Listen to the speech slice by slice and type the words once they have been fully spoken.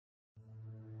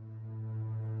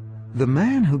The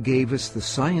man who gave us the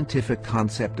scientific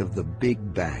concept of the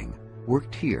Big Bang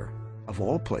worked here, of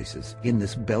all places, in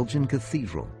this Belgian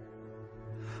cathedral.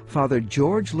 Father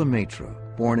George Lemaitre,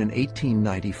 born in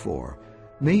 1894,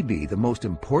 may be the most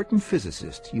important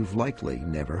physicist you've likely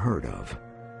never heard of.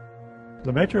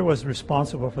 Lemaitre was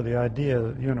responsible for the idea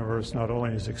that the universe not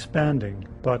only is expanding,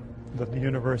 but that the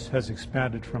universe has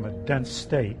expanded from a dense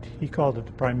state. He called it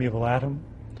the primeval atom.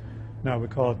 Now we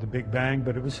call it the Big Bang,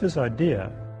 but it was his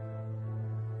idea.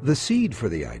 The seed for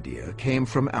the idea came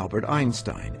from Albert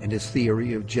Einstein and his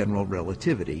theory of general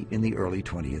relativity in the early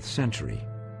 20th century.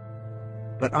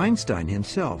 But Einstein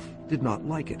himself did not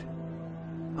like it.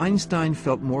 Einstein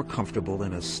felt more comfortable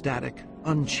in a static,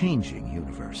 unchanging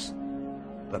universe.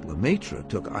 But Lemaitre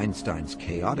took Einstein's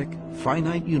chaotic,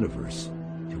 finite universe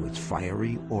to its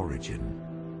fiery origin.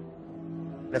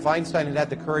 If Einstein had had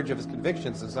the courage of his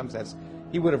convictions, in some sense,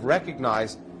 he would have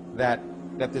recognized that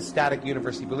this static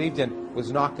universe he believed in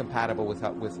was not compatible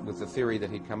with the theory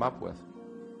that he'd come up with.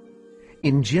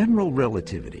 In general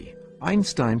relativity,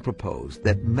 Einstein proposed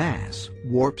that mass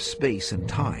warps space and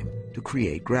time to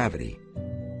create gravity.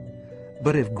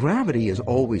 But if gravity is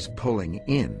always pulling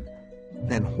in,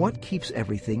 then what keeps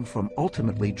everything from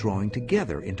ultimately drawing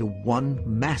together into one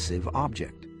massive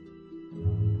object?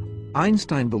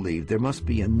 Einstein believed there must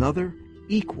be another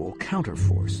equal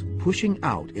counterforce pushing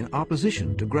out in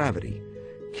opposition to gravity,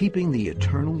 keeping the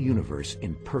eternal universe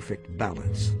in perfect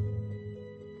balance.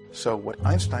 So what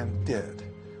Einstein did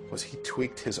was he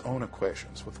tweaked his own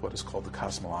equations with what is called the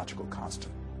cosmological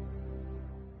constant.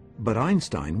 But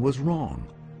Einstein was wrong.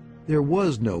 There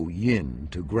was no yin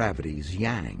to gravity's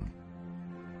yang.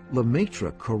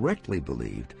 Lemaitre correctly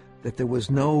believed that there was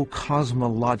no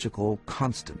cosmological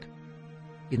constant.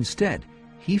 Instead,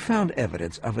 he found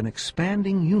evidence of an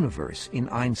expanding universe in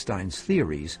Einstein's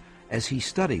theories as he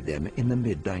studied them in the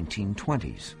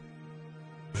mid-1920s.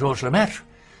 Georges Lemaitre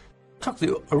took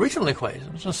the original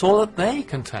equations and saw that they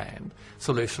contained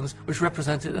solutions which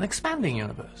represented an expanding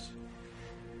universe.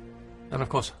 And of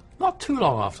course, not too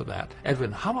long after that,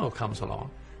 Edwin Hubble comes along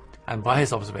and by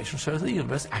his observation shows that the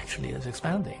universe actually is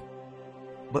expanding.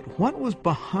 But what was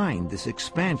behind this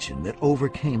expansion that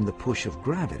overcame the push of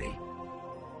gravity?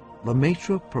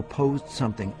 Lemaitre proposed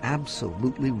something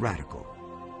absolutely radical.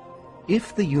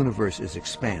 If the universe is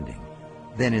expanding,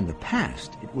 then in the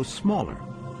past it was smaller.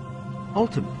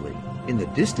 Ultimately, in the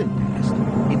distant past,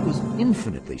 it was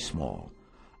infinitely small,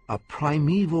 a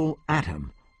primeval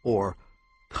atom or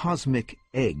cosmic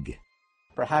egg.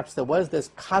 Perhaps there was this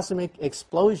cosmic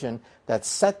explosion that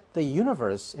set the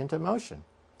universe into motion.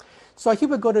 So he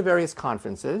would go to various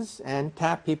conferences and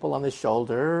tap people on the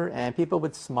shoulder, and people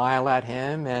would smile at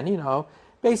him and,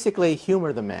 basically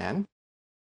humor the man.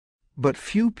 But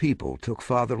few people took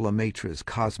Father Lemaitre's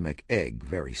cosmic egg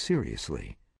very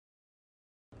seriously.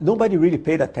 Nobody really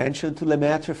paid attention to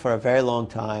Lemaitre for a very long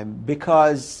time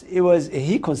because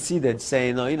he considered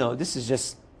saying, this is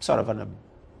just sort of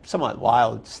somewhat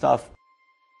wild stuff.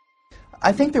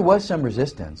 I think there was some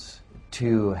resistance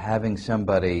to having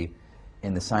somebody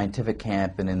in the scientific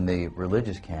camp and in the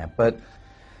religious camp, but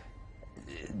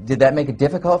did that make it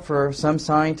difficult for some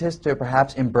scientists to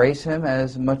perhaps embrace him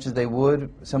as much as they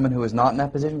would someone who was not in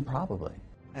that position? Probably.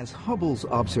 As Hubble's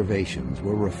observations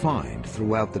were refined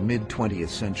throughout the mid-20th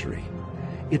century,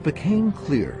 it became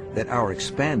clear that our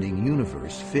expanding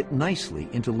universe fit nicely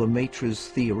into Lemaitre's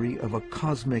theory of a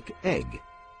cosmic egg,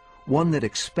 one that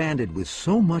expanded with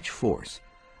so much force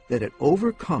that it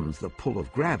overcomes the pull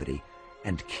of gravity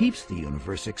and keeps the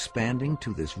universe expanding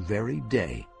to this very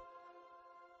day.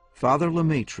 Father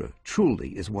Lemaitre truly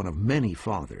is one of many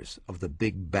fathers of the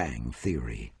Big Bang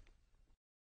theory.